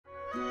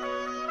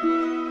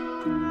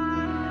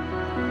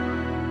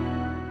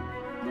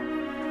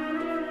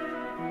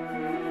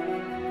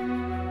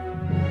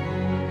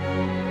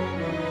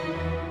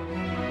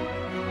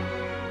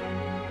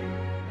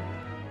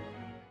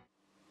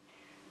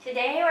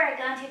we're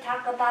going to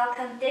talk about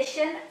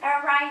condition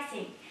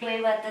arising.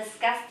 We will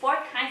discuss 4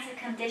 kinds of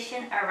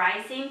condition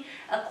arising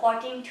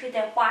according to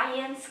the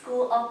Huayan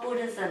school of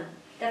Buddhism.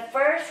 The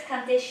first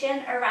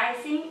condition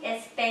arising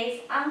is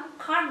based on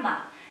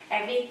karma.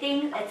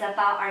 Everything is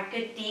about our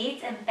good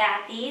deeds and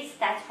bad deeds.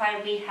 That's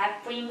why we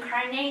have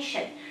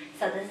reincarnation.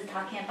 So this is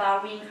talking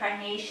about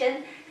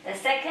reincarnation. The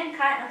second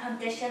kind of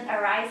condition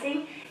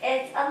arising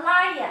is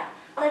alaya.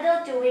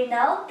 Little do we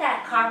know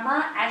that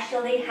karma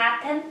actually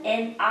happened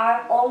in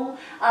our own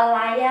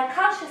alaya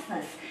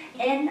consciousness,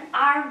 in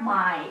our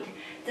mind.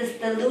 This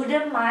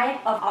deluded mind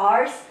of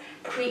ours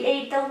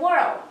create the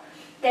world.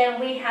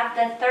 Then we have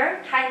the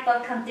third type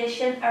of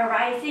condition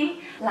arising.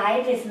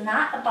 Life is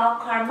not about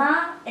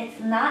karma. It's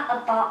not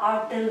about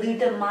our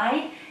deluded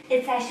mind.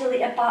 It's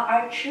actually about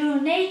our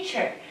true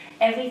nature.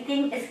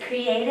 Everything is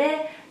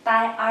created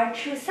by our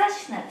true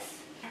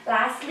suchness.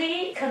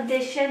 Lastly,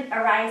 condition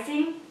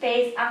arising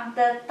based on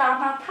the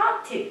Dharma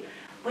Tatu.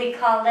 We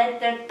call it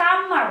the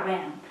Dharma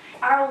realm,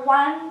 our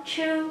one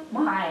true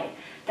mind.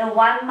 The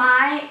one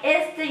mind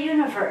is the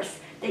universe.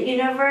 The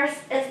universe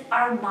is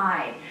our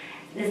mind.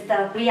 It's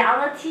the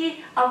reality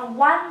of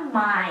one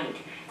mind,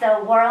 the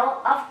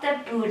world of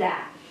the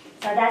Buddha.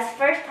 So let's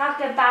first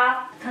talk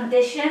about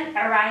condition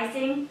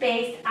arising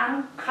based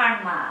on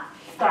karma.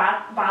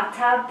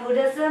 Vata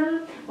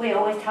Buddhism, we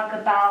always talk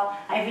about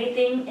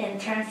everything in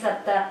terms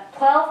of the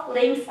 12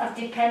 links of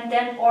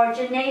dependent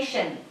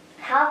origination.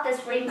 How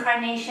does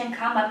reincarnation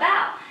come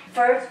about?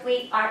 First,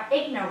 we are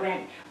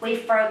ignorant. We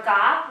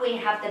forgot we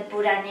have the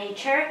Buddha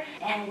nature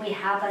and we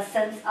have a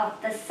sense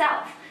of the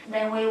self.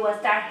 Then we will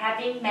start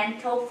having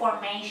mental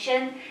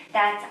formation,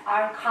 that's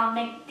our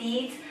karmic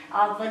deeds,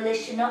 our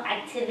volitional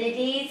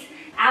activities.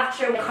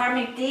 After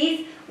karmic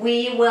deeds,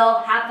 we will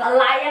have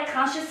alaya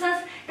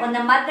consciousness. When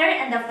the mother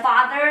and the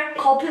father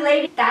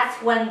copulate,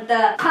 that's when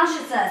the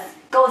consciousness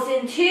goes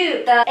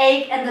into the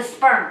egg and the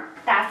sperm.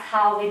 That's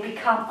how we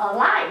become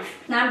alive.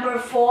 Number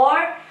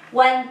 4,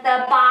 when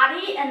the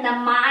body and the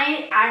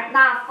mind are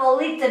not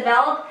fully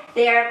developed,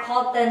 they are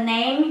called the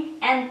name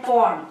and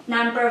form.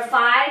 Number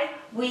 5,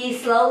 we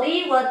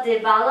slowly will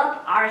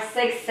develop our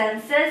 6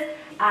 senses: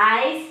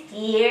 eyes,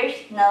 ears,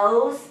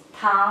 nose,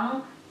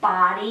 tongue,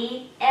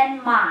 body,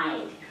 and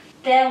mind.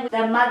 Then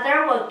the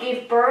mother will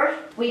give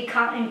birth. We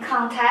come in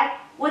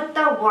contact with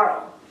the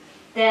world.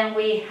 Then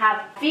we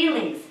have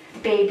feelings.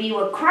 Baby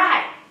will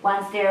cry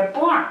once they're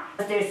born.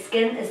 Their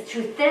skin is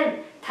too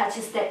thin,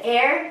 touches the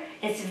air,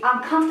 it's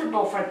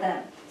uncomfortable for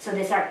them. So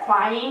they start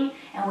crying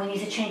and we need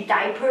to change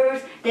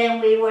diapers.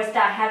 Then we will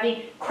start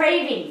having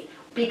cravings.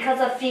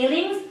 Because of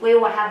feelings, we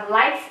will have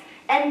likes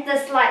and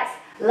dislikes,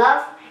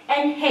 love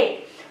and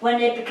hate. When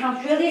it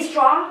becomes really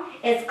strong,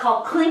 it's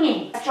called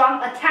clinging,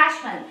 strong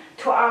attachment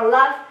to our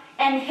love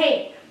and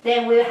hate.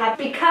 Then we have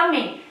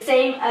becoming,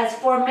 same as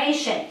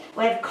formation.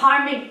 We have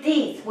karmic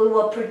deeds we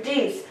will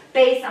produce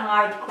based on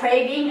our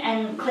craving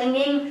and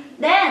clinging.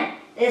 Then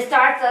it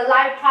starts the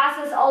life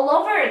process all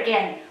over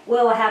again. We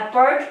will have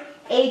birth,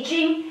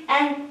 aging,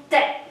 and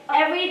death.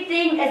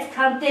 Everything is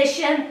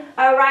condition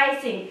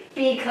arising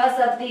because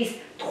of these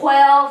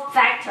 12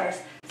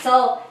 factors.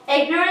 So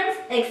ignorance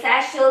is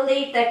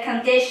actually the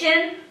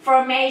condition,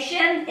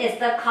 formation is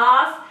the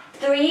cause,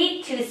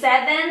 3 to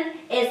 7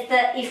 is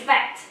the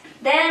effect.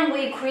 Then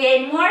we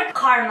create more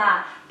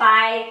karma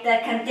by the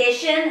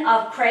condition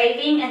of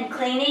craving and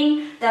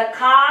clinging, the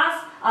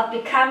cause of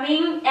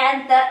becoming,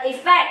 and the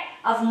effect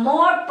of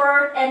more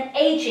birth and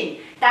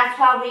aging. That's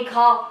what we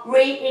call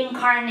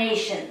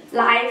reincarnation,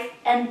 life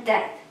and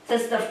death.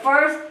 This is the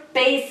first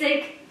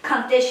basic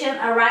condition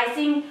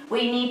arising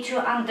we need to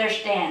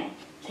understand.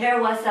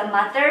 There was a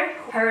mother,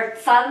 her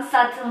son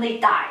suddenly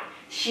died.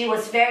 She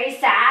was very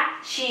sad.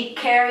 She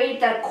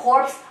carried the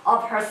corpse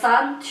of her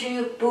son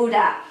to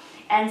Buddha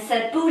and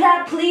said,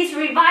 "Buddha, please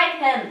revive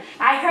him.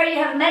 I heard you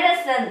have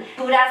medicine."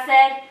 Buddha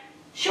said,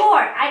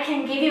 "Sure, I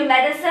can give you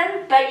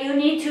medicine, but you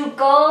need to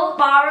go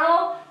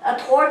borrow a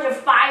torch of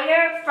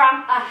fire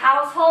from a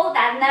household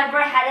that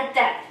never had a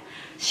death."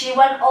 She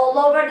went all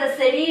over the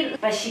city,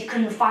 but she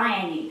couldn't find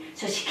any.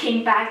 So she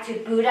came back to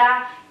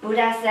Buddha.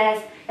 Buddha says,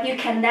 "You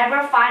can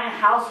never find a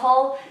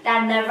household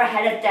that never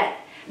had a death.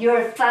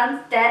 Your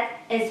son's death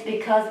is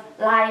because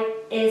life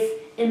is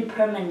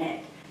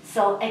impermanent.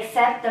 So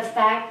accept the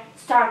fact,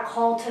 start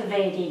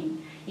cultivating.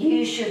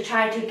 You should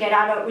try to get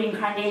out of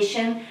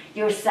reincarnation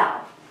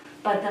yourself."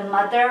 But the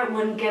mother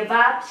wouldn't give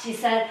up. She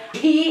said,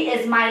 "He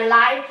is my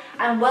life.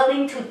 I'm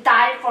willing to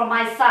die for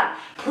my son.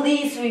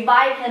 Please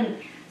revive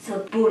him." So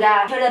Buddha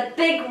put a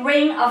big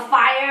ring of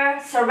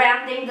fire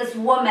surrounding this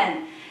woman.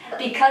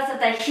 Because of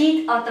the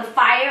heat of the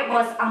fire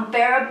was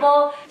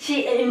unbearable, she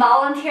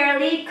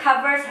involuntarily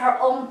covers her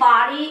own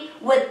body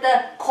with the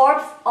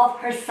corpse of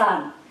her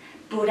son.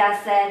 Buddha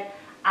said,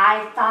 "I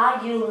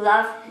thought you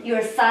loved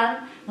your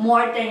son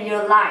more than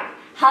your life.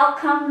 How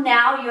come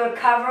now you're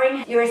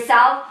covering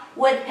yourself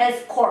with his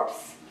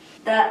corpse?"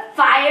 The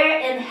fire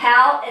in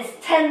hell is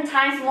 10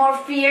 times more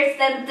fierce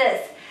than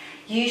this.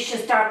 you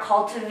should start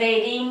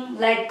cultivating,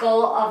 let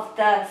go of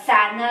the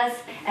sadness,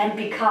 and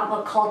become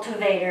a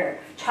cultivator.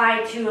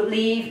 Try to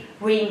leave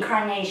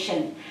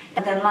reincarnation.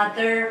 The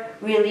mother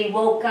really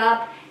woke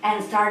up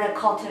and started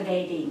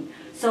cultivating.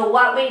 So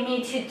what we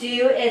need to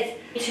do is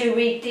to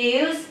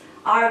reduce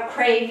our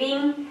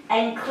craving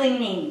and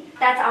clinging.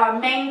 That's our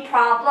main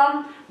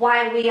problem,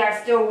 why we are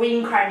still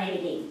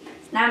reincarnating.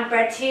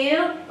 Number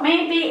 2,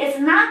 maybe it's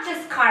not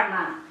just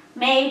karma.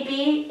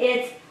 Maybe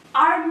it's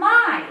our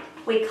mind.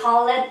 We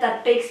call it the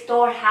big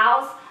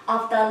storehouse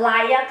of the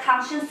Laya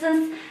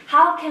consciousness.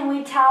 How can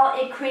we tell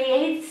it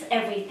creates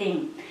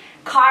everything?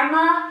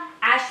 Karma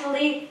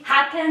actually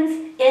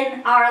happens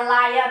in our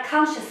Laya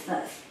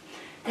consciousness.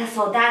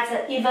 So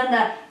that's even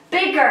a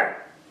bigger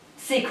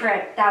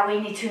secret that we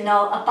need to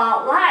know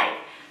about life.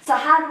 So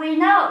how do we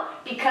know?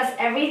 Because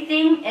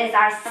everything is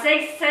our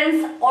sixth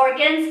sense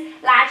organs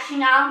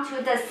latching on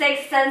to the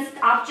sixth sense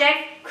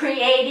object,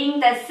 creating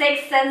the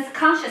sixth sense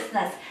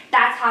consciousness.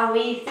 That's how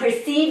we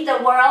perceive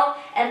the world,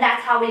 and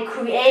that's how we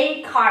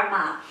create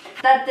karma.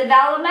 The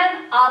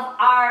development of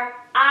our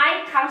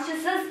I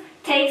consciousness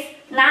takes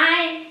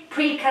 9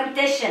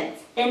 preconditions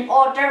in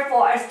order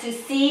for us to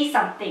see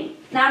something.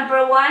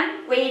 Number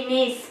 1, we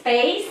need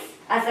space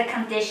as a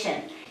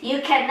condition.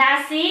 You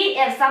cannot see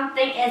if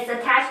something is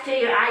attached to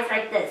your eyes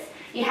like this.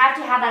 You have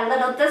to have a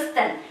little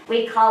distance.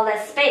 We call it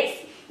space.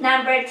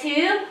 Number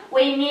 2,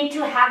 we need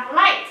to have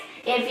light.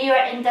 If you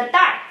are in the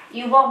dark,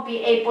 you won't be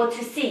able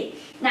to see.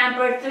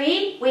 Number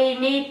 3, we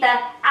need the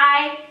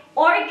eye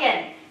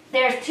organ.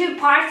 There's 2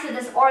 parts to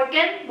this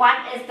organ. 1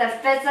 is the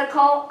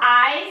physical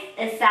eye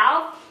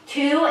itself. 2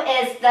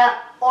 is the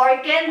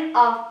organ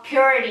of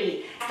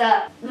purity,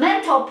 the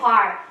mental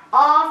part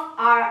of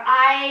our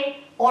eye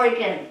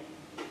organ.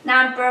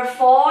 Number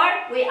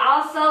 4, we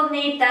also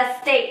need the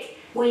state.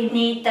 We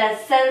need the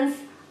sense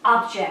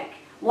object.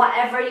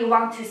 Whatever you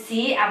want to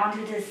see, I want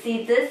you to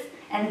see this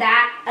and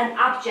that, an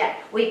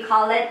object. We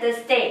call it the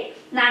state.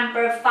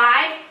 Number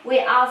 5, we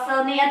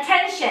also need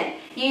attention.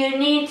 You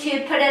need to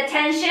put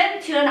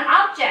attention to an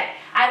object.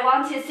 I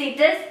want to see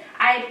this,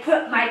 I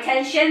put my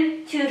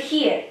attention to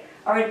here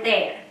or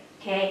there.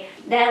 Okay.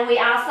 Then we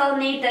also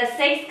need the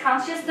 6th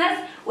consciousness,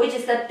 which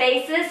is the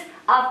basis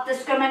of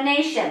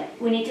discrimination.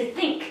 We need to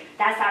think.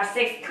 That's our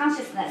 6th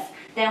consciousness.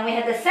 Then we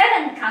have the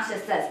 7th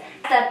consciousness,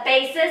 the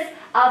basis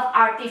of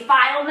our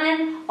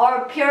defilement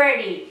or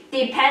purity.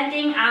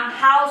 Depending on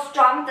how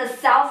strong the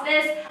self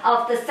is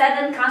of the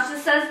 7th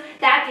consciousness,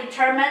 that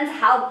determines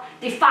how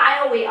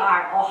defiled we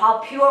are or how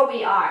pure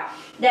we are.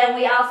 Then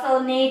we also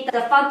need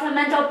the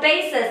fundamental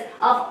basis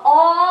of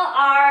all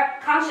our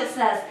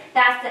consciousness.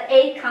 That's the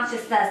 8th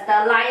consciousness,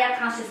 the Laya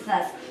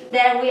consciousness.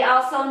 Then we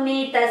also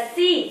need the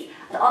seeds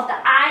of the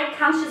I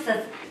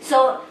consciousness.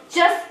 So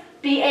just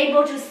be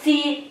able to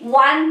see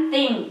one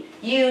thing.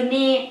 You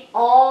need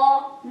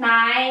all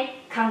 9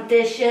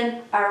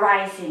 conditions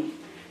arising.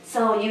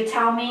 So you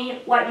tell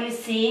me what you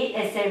see,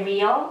 is it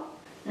real?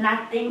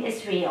 Nothing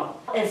is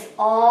real. It's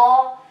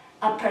all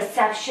a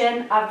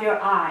perception of your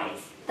eyes.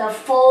 The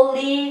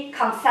fully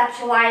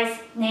conceptualized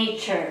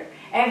nature.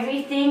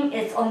 Everything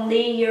is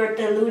only your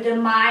deluded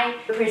mind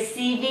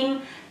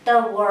perceiving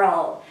the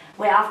world.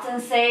 We often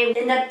say,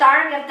 in the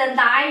dark of the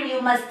night,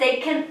 you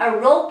mistaken a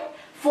rope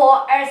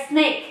for a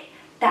snake.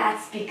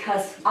 That's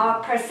because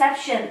our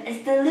perception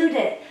is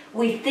deluded.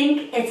 We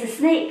think it's a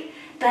snake,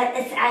 but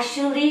it's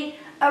actually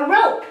a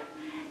rope.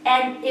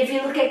 And if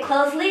you look at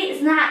closely,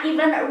 it's not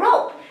even a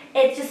rope.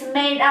 It's just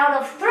made out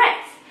of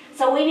threads.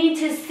 So we need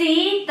to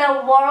see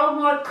the world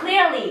more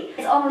clearly.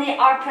 It's only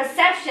our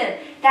perception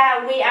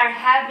that we are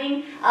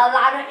having a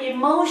lot of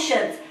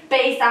emotions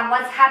based on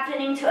what's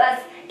happening to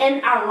us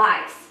in our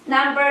lives.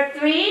 Number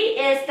 3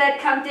 is the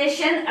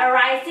condition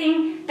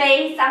arising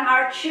based on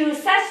our true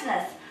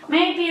suchness.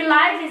 Maybe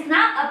life is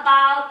not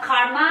about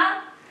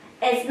karma,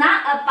 it's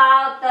not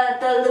about the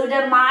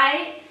deluded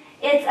mind,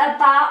 it's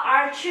about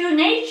our true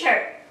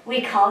nature.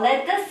 We call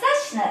it the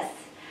suchness.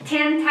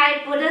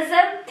 Tian-Tai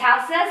Buddhism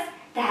tells us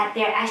that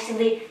there are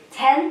actually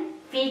 10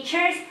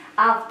 features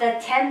of the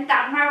 10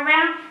 Dharma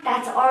realm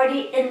that's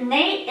already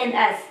innate in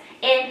us,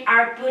 in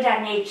our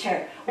Buddha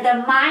nature.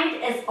 The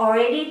mind is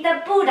already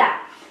the Buddha.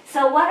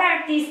 So what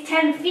are these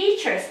 10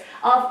 features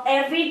of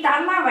every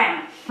Dharma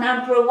realm?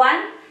 Number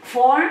 1,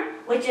 form,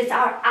 which is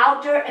our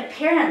outer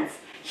appearance.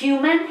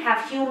 Humans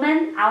have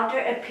human outer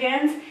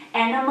appearance.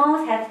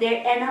 Animals have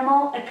their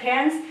animal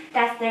appearance.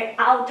 That's their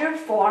outer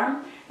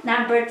form.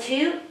 Number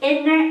 2,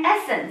 inner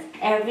essence.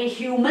 Every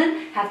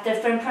human has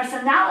different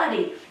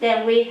personality.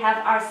 Then we have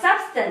our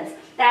substance.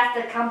 That's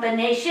the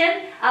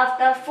combination of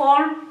the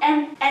form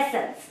and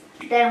essence.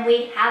 Then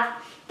we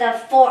have the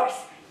force.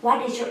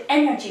 What is your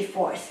energy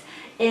force?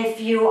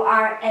 If you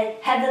are a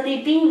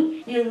heavenly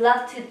being, you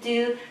love to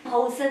do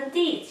wholesome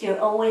deeds. You're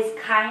always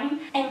kind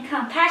and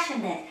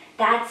compassionate.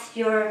 That's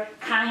your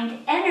kind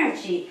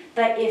energy.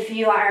 But if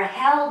you are a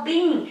hell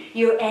being,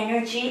 your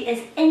energy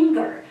is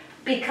anger.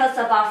 Because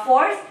of our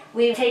force,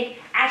 we take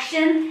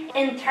action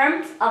in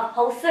terms of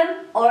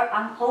wholesome or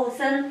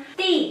unwholesome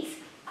deeds.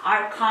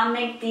 Our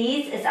karmic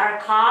deeds is our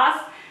cause.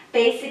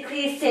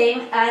 basically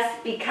same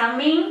as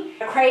becoming,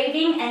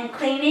 craving, and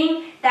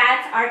clinging.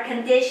 That's our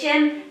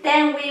condition.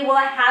 Then we will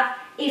have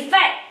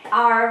effect,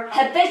 our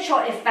habitual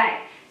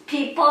effect.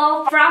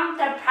 People from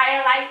the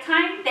prior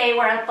lifetime, they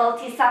were a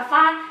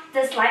bodhisattva.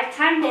 This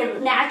lifetime, they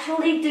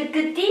naturally do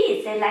good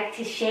deeds. They like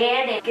to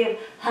share, they give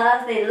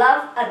hugs, they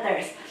love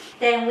others.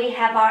 Then we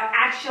have our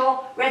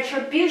actual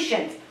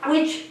retributions.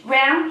 Which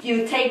realm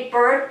you take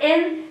birth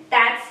in,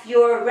 that's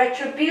your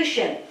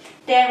retribution.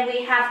 Then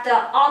we have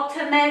the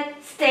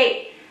ultimate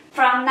state.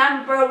 From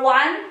number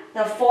 1,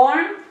 the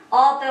form,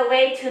 all the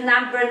way to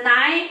number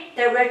 9,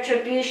 the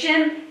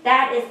retribution.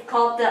 That is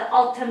called the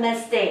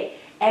ultimate state.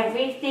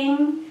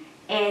 Everything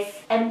is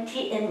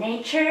empty in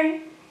nature,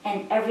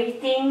 and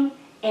everything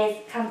is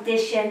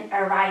condition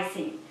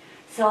arising.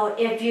 So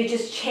if you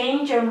just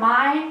change your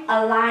mind,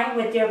 align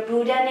with your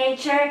Buddha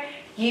nature,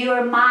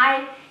 your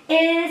mind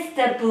is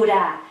the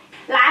Buddha.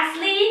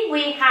 Lastly,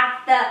 we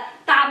have the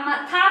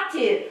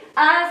Dhammatatu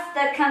as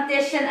the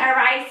condition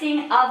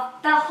arising of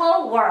the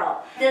whole world.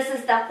 This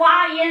is the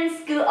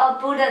Huayan school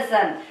of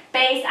Buddhism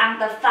based on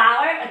the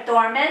Flower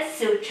Adornment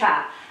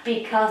Sutra.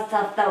 Because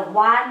of the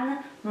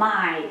one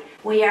mind,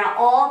 we are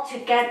all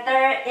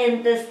together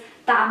in this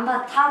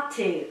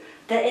Dhammatatu.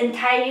 The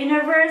entire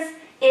universe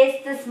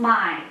is this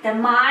mind. The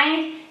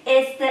mind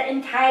is the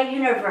entire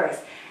universe.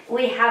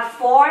 We have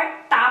 4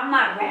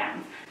 Dhamma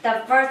realms.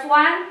 The first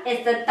one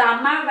is the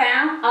Dhamma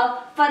realm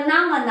of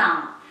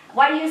phenomena.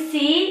 What you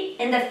see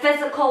in the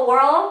physical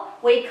world,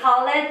 we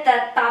call it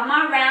the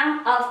Dhamma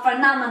realm of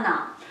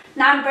phenomena.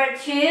 Number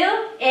 2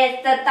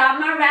 is the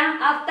Dhamma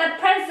realm of the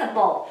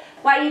principle.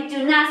 What you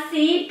do not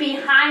see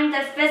behind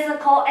the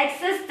physical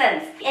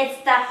existence.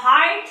 It's the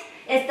heart,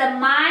 it's the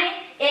mind,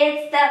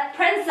 it's the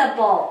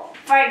principle.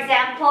 For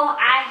example,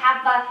 I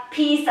have a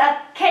piece of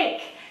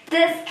cake.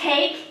 This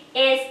cake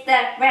is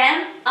the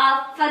realm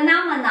of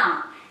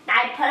phenomena.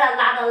 I put a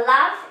lot of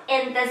love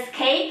in this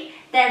cake,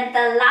 then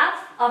the love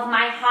of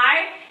my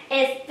heart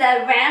is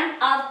the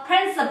realm of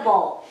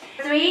principle.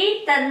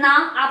 3, the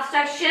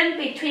non-obstruction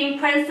between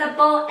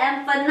principle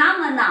and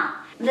phenomena.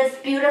 This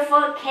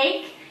beautiful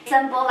cake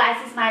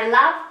symbolizes my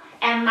love,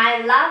 and my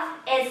love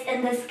is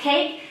in this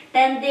cake.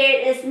 Then there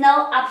is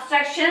no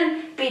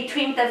obstruction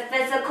between the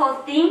physical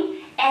thing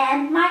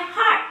and my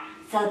heart.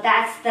 So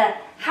that's the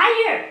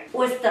higher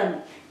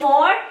wisdom.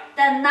 4,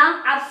 the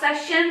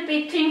non-obstruction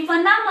between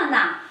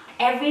phenomena.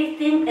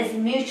 Everything is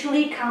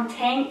mutually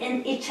contained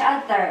in each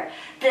other.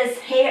 This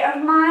hair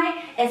of mine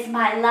is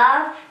my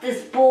love.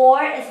 This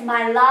board is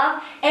my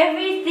love.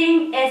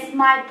 Everything is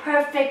my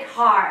perfect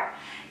heart.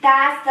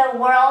 That's the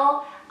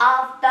world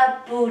of the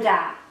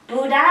Buddha.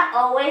 Buddha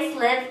always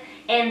lived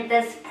in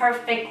this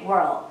perfect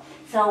world.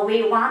 So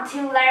we want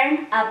to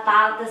learn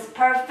about this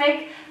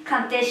perfect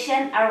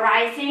condition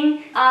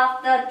arising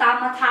of the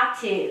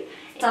Dhammatatu.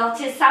 So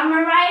to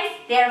summarize,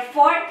 there are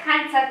 4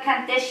 kinds of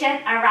condition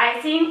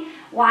arising.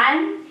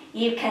 1,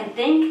 you can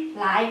think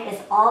life is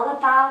all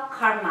about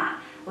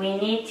karma. We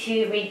need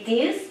to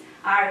reduce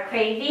our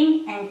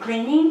craving and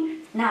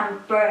clinging.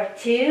 Number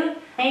 2,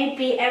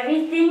 maybe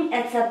everything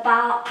is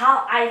about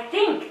how I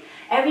think.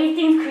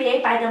 Everything's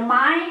created by the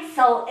mind,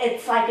 so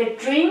it's like a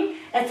dream,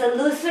 it's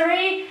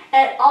illusory.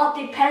 It all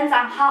depends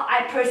on how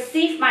I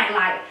perceive my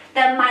life.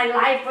 Then my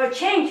life will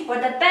change for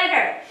the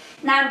better.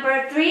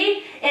 Number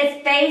 3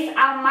 is based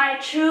on my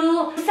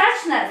true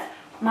suchness.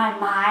 My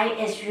mind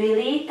is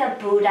really the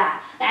Buddha.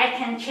 I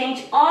can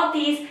change all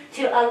these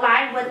to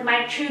align with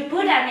my true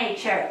Buddha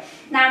nature.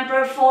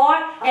 Number 4,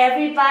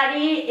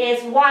 everybody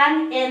is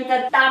one in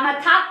the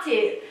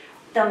Dhammatatu.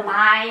 The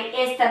mind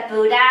is the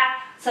Buddha.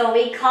 So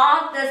we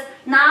call this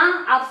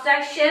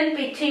non-obstruction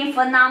between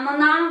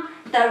phenomena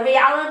the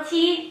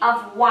reality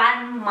of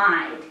one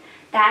mind.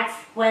 That's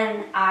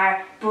when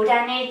our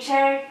Buddha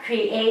nature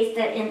creates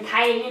the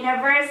entire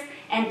universe,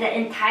 and the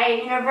entire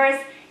universe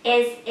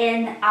is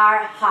in our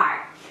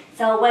heart.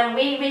 So when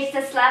we reach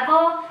this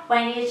level,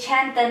 when you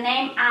chant the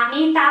name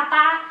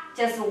Amitabha,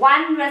 just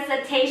one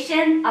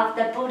recitation of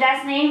the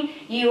Buddha's name,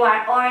 you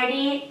are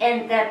already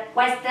in the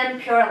Western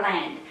Pure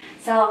Land.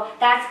 So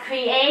let's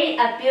create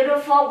a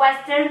beautiful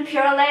Western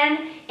Pure Land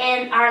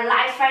in our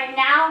lives right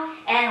now.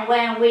 And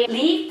when we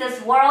leave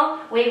this world,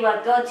 we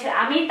will go to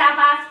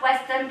Amitabha's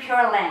Western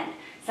Pure Land.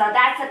 So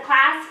that's a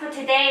class for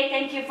today.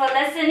 Thank you for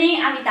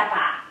listening.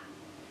 Amitabha.